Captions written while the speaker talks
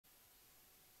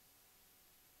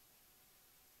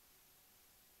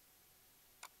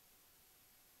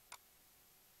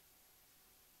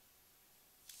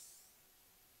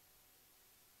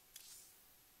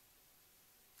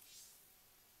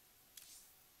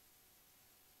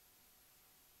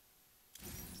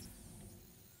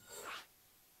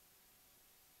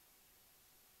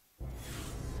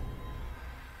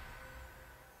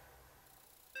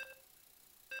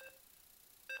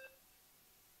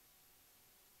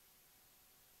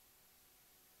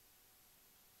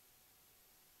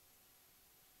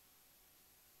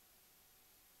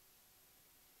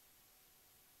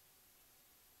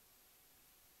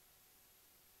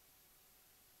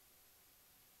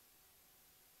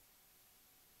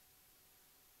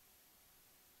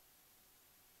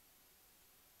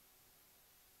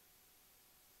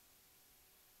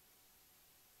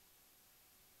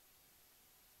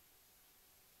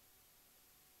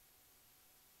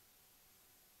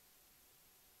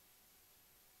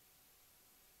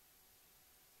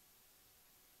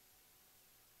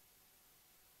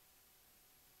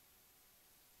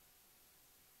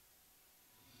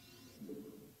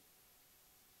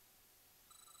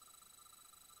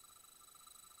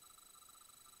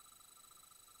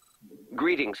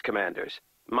Greetings, Commanders.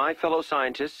 My fellow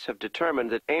scientists have determined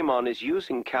that Amon is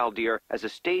using Kaldir as a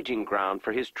staging ground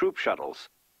for his troop shuttles.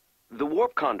 The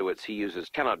warp conduits he uses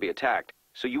cannot be attacked,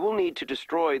 so you will need to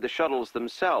destroy the shuttles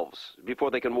themselves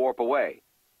before they can warp away.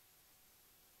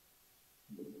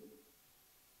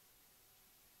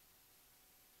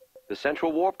 The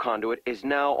central warp conduit is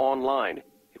now online.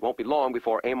 It won't be long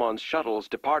before Amon's shuttles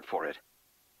depart for it.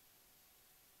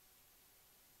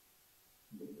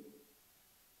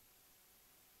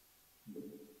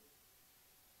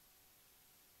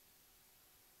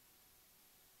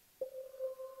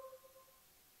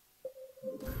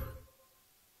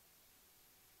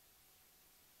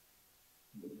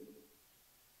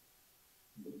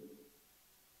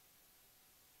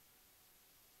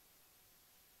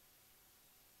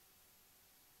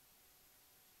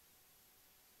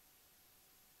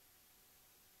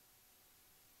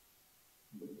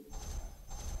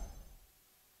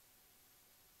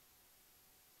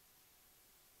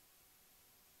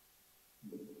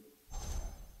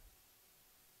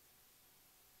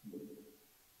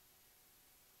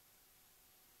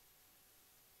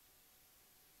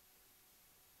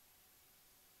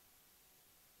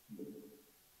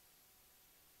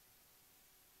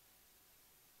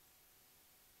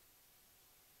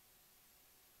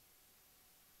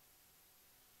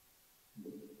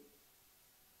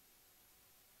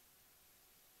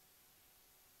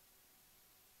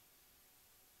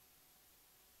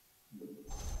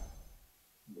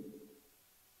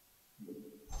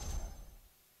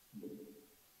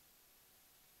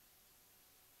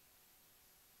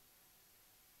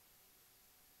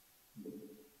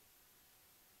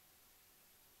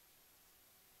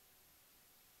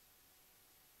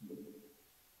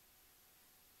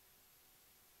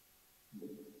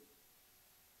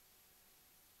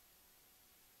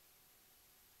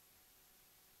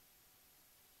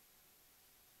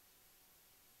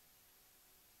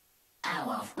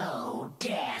 Our foe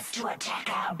dares to attack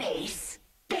our base.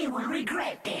 They will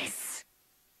regret this.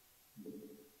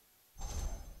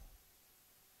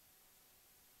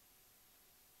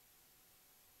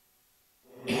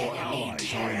 Enemy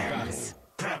terrors,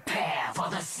 prepare for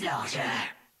the slaughter.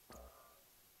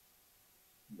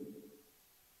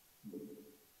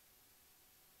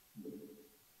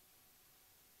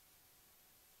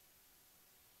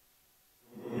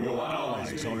 Your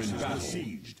allies are in battle.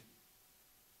 Besieged.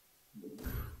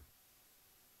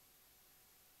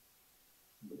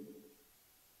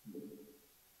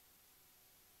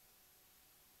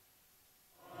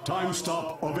 Time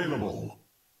stop available.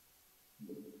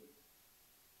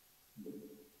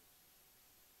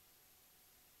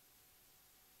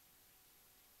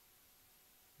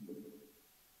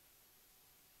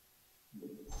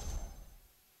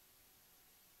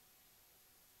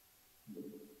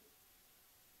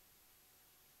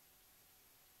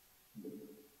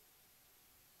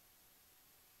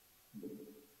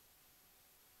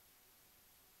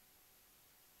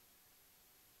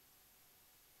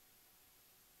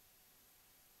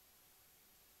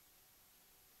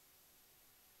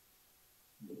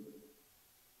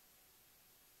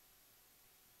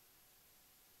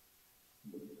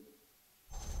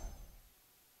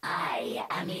 I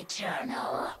am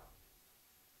eternal.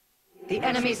 The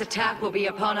enemy's attack will be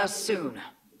upon us soon.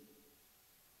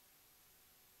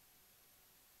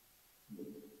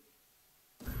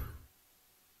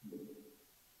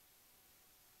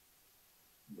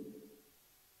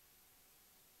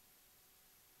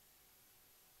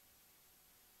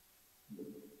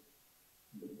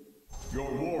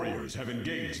 Your warriors have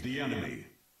engaged the enemy.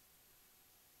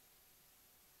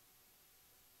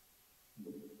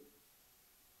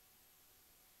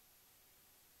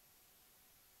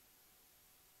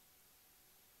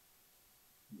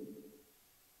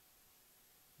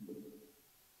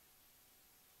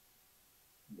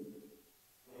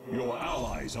 Your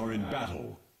allies are in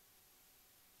battle.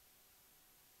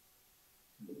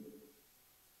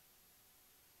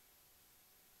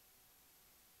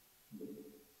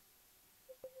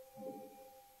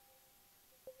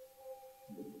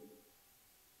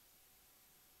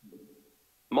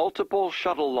 Multiple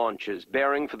shuttle launches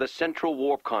bearing for the central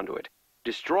warp conduit.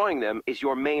 Destroying them is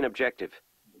your main objective.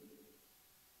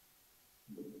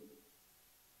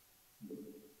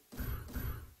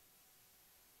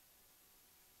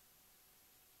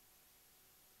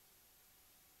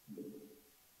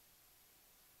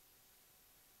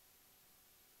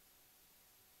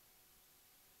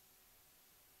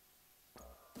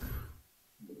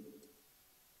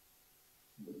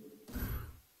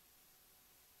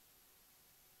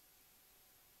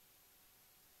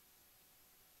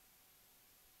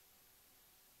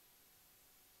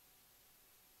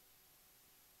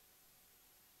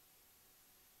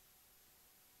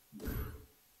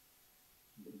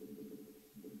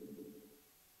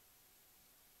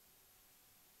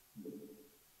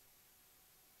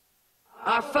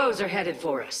 Our foes are headed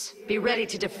for us. Be ready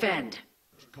to defend.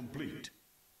 Complete.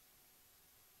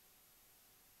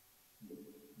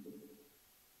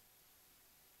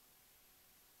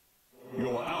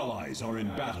 Your allies are in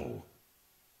battle.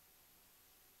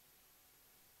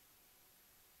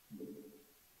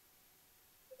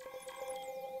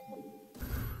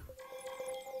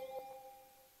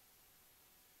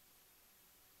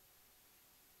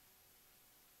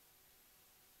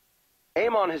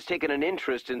 Amon has taken an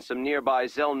interest in some nearby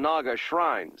Zelnaga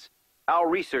shrines. Our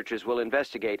researchers will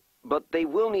investigate, but they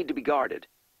will need to be guarded.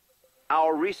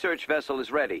 Our research vessel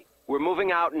is ready. We're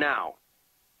moving out now.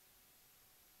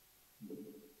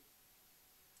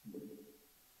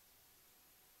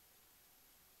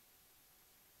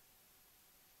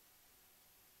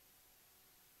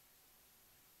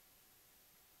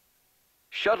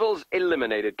 Shuttles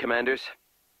eliminated, Commanders.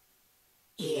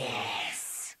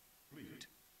 Yes. Complete.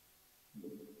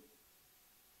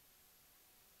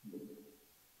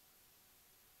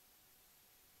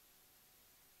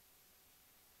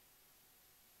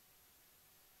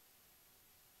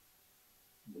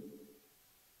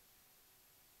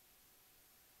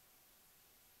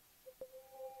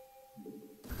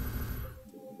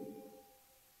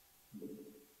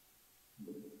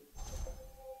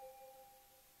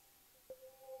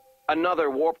 Another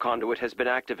warp conduit has been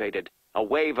activated. A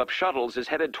wave of shuttles is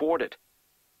headed toward it.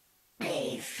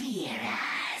 They fear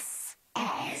us,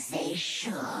 as they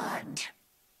should.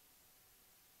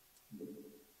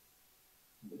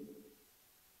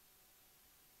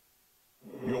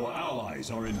 Your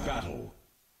allies are in battle.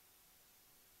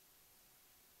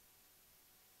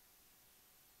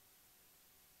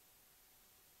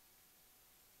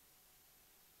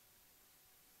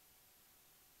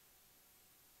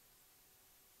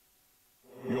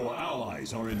 Your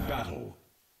allies are in battle.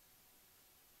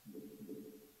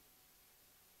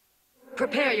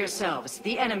 Prepare yourselves.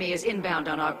 The enemy is inbound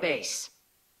on our base.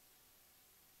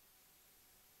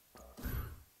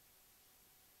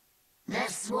 The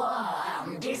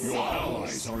swarm Your descends.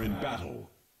 allies are in battle.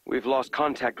 We've lost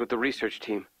contact with the research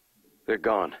team. They're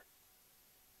gone.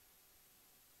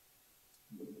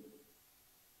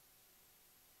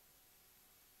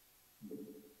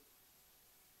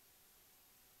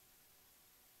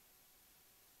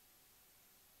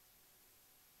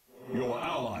 Your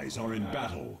allies are in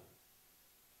battle.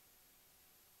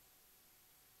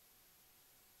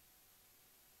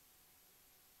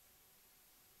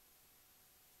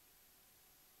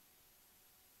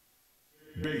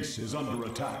 Base is under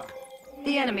attack.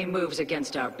 The enemy moves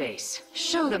against our base.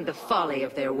 Show them the folly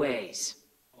of their ways.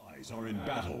 Allies are in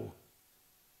battle.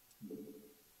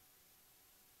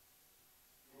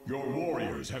 Your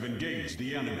warriors have engaged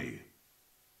the enemy.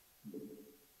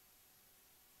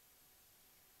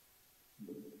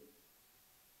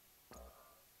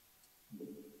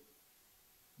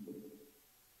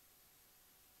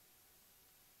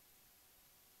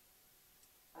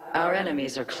 Our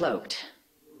enemies are cloaked.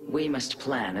 We must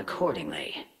plan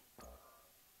accordingly.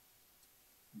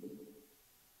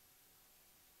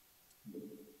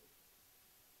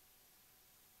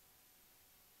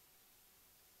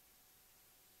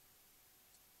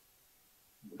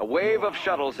 A wave of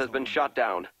shuttles has been shot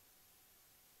down.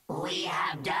 We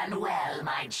have done well,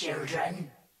 my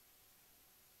children.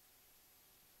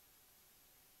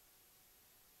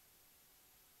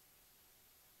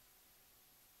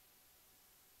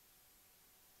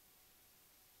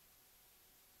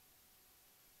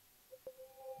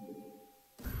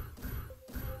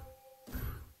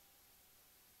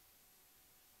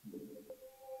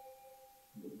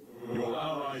 Your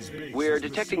allies' base We're is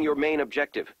detecting your main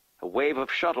objective. A wave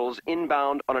of shuttles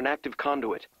inbound on an active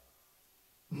conduit.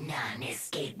 None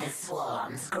escape the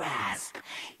swarm's grasp.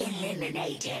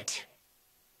 Eliminate it.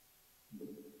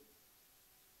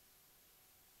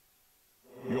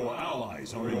 Your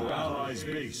allies are in battle. Your allies'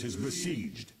 base is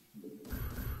besieged.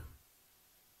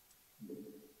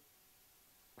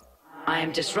 I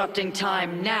am disrupting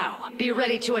time now. Be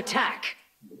ready to attack.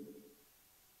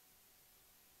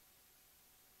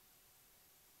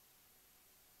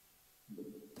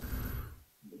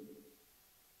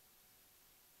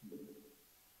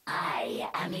 I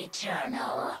am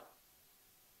eternal.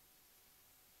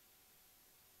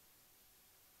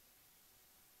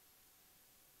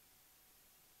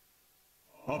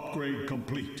 Upgrade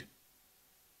complete.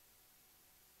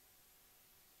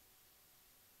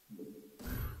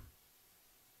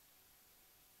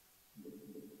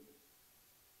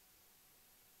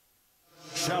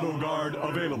 Shadow Guard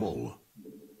available.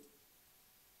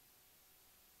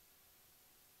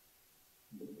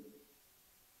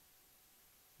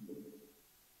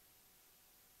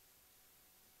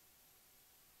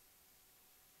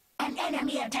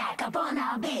 enemy attack upon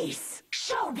our base.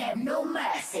 Show them no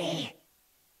mercy.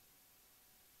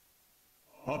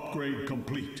 Upgrade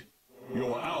complete.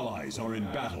 Your allies are in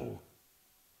battle.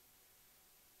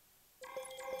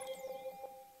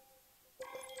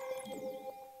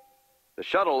 The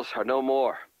shuttles are no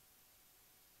more.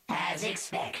 As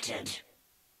expected.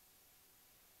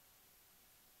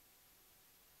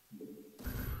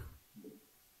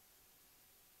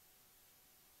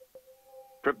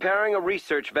 Preparing a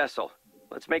research vessel.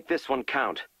 Let's make this one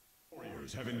count.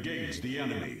 Warriors have engaged the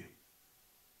enemy.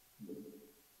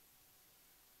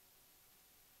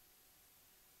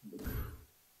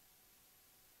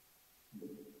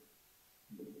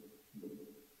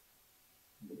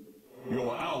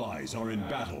 Your allies are in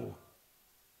battle.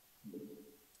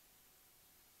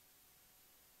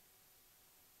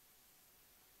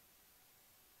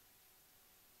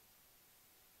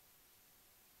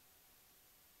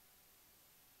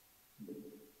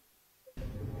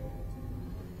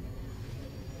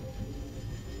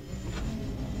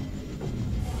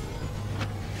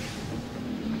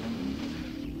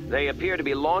 They appear to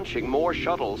be launching more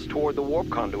shuttles toward the warp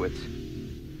conduits.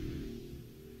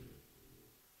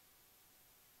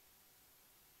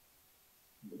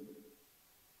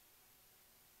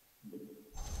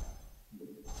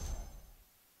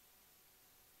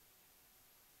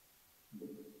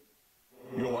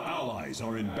 Your allies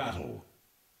are in battle.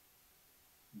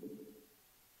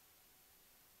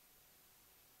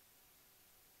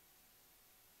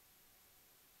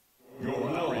 Your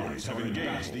warriors have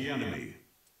engaged the enemy.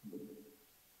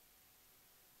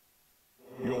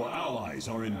 Your allies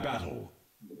are in battle.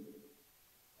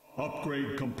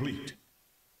 Upgrade complete.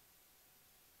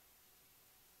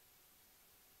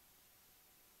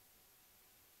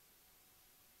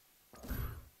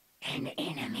 An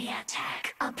enemy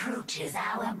attack approaches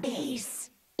our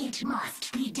base. It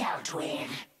must be dealt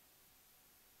with.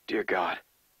 Dear God.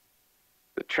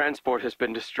 The transport has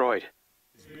been destroyed.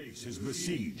 His base is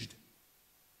besieged.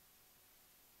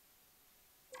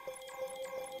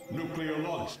 Nuclear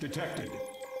launch detected.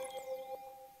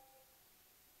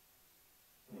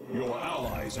 Your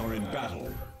allies are in battle.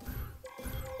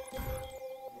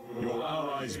 Your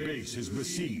allies' base is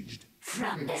besieged.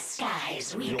 From the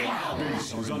skies we Your come.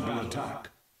 base is under attack.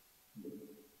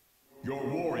 Your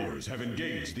warriors have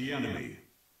engaged the enemy.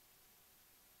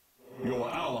 Your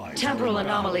allies Temporal are in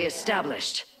battle. anomaly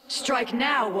established. Strike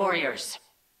now, warriors!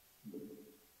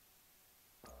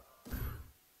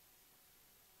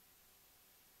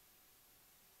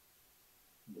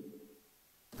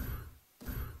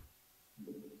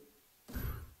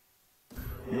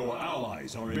 Your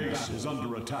allies are in battle. Base is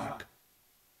under attack.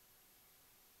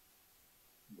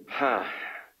 Huh.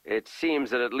 It seems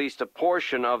that at least a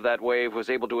portion of that wave was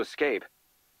able to escape.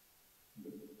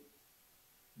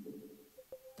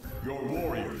 Your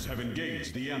warriors have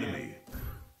engaged the enemy.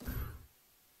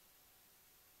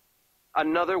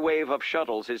 Another wave of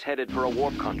shuttles is headed for a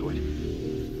warp conduit.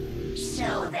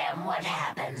 Show them what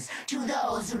happens to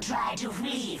those who try to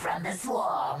flee from the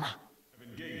swarm. Have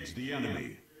engaged the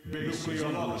enemy. Base is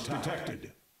under attack.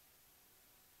 Detected.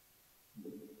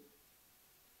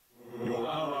 Your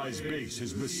allies' base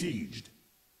is besieged.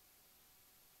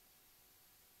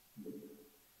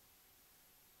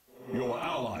 Your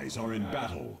allies are in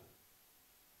battle.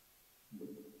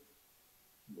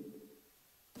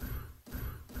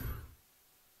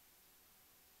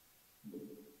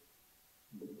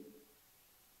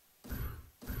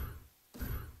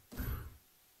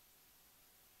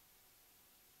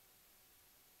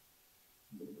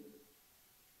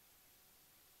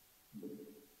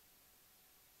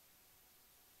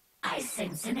 I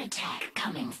sense an attack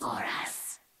coming for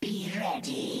us. Be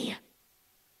ready.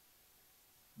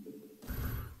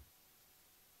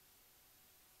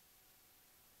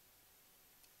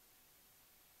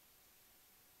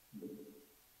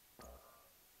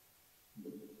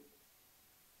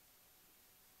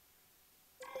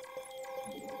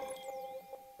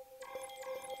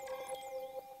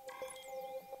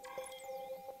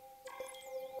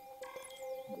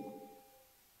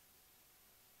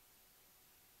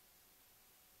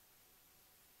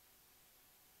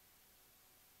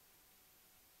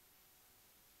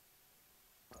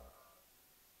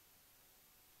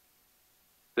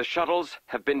 The shuttles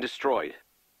have been destroyed.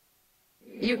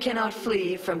 You cannot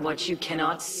flee from what you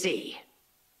cannot see.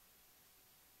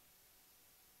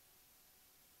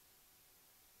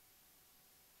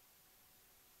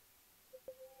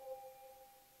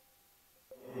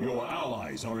 Your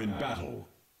allies are in battle.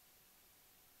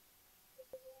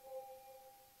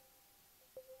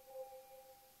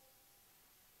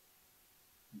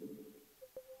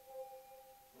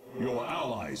 Your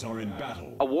allies allies are in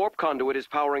battle. A warp conduit is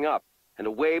powering up, and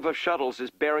a wave of shuttles is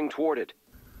bearing toward it.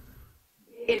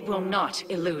 It will not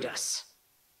elude us.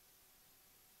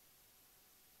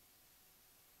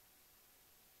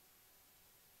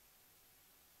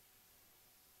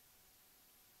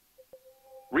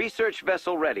 Research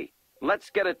vessel ready. Let's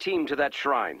get a team to that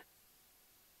shrine.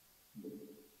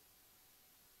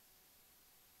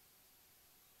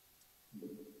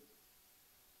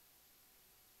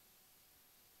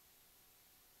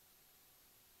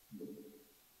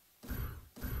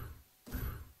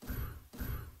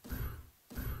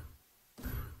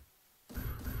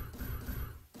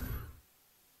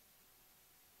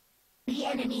 The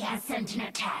enemy has sent an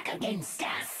attack against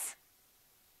us.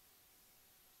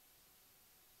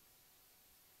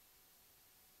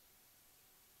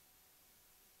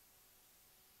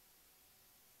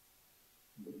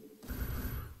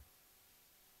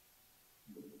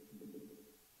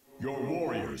 Your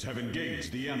warriors have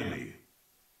engaged the enemy.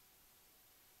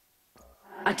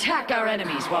 Attack our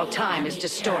enemies while time is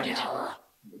distorted.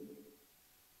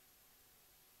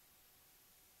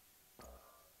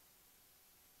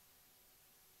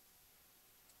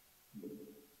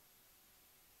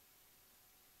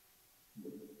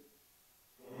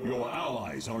 Your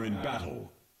allies are in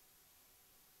battle.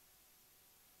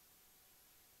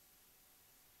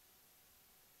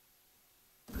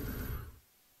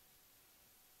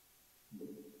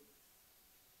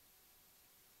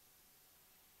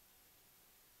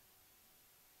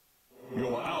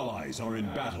 Your allies are in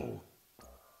battle.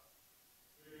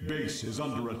 Base is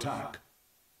under attack.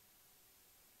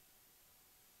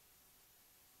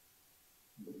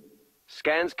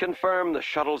 Scans confirm the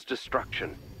shuttle's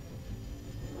destruction.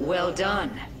 Well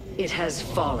done. It has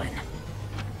fallen.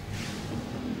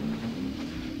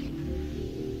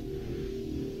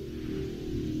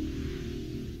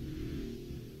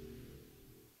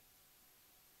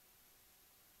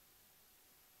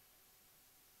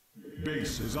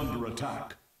 Base is under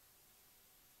attack.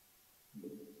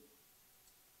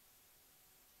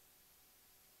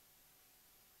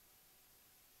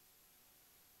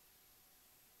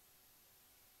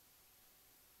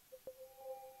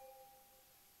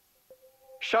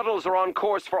 Shuttles are on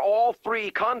course for all 3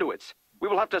 conduits. We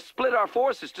will have to split our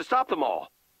forces to stop them all.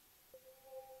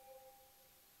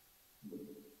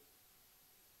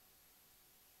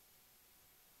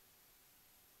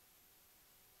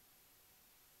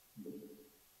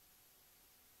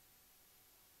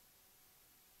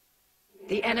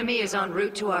 The enemy is en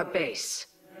route to our base.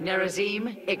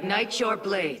 Nerazim, ignite your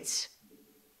blades.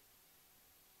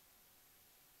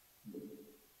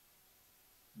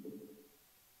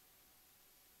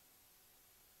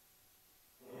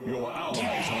 Your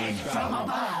allies are in From battle.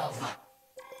 above.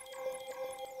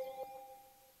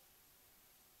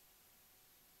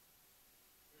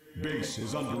 Base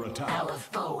is under attack. Our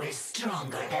foe is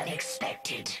stronger than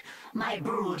expected. My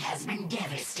brood has been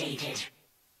devastated.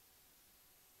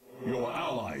 Your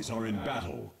allies are in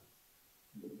battle.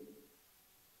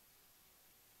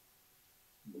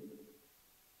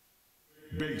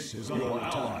 Base is under attack.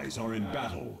 Your allies are in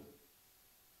battle.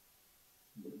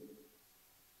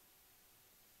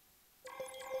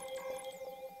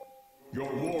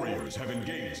 Your warriors have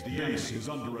engaged the base is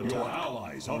under attack. Your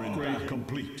allies are in battle.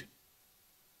 Complete.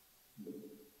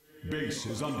 Base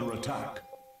is under attack.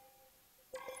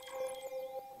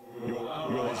 Your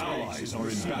allies are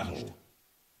in battle.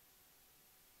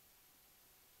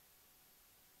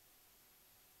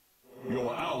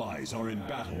 Your allies are in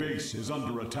battle. Base is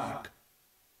under attack.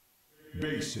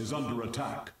 Base is under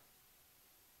attack.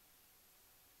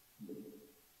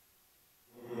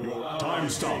 Time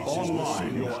stop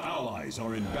online. Your allies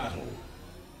are in battle.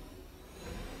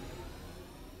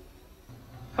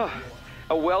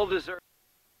 A well-deserved...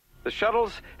 The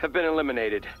shuttles have been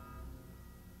eliminated.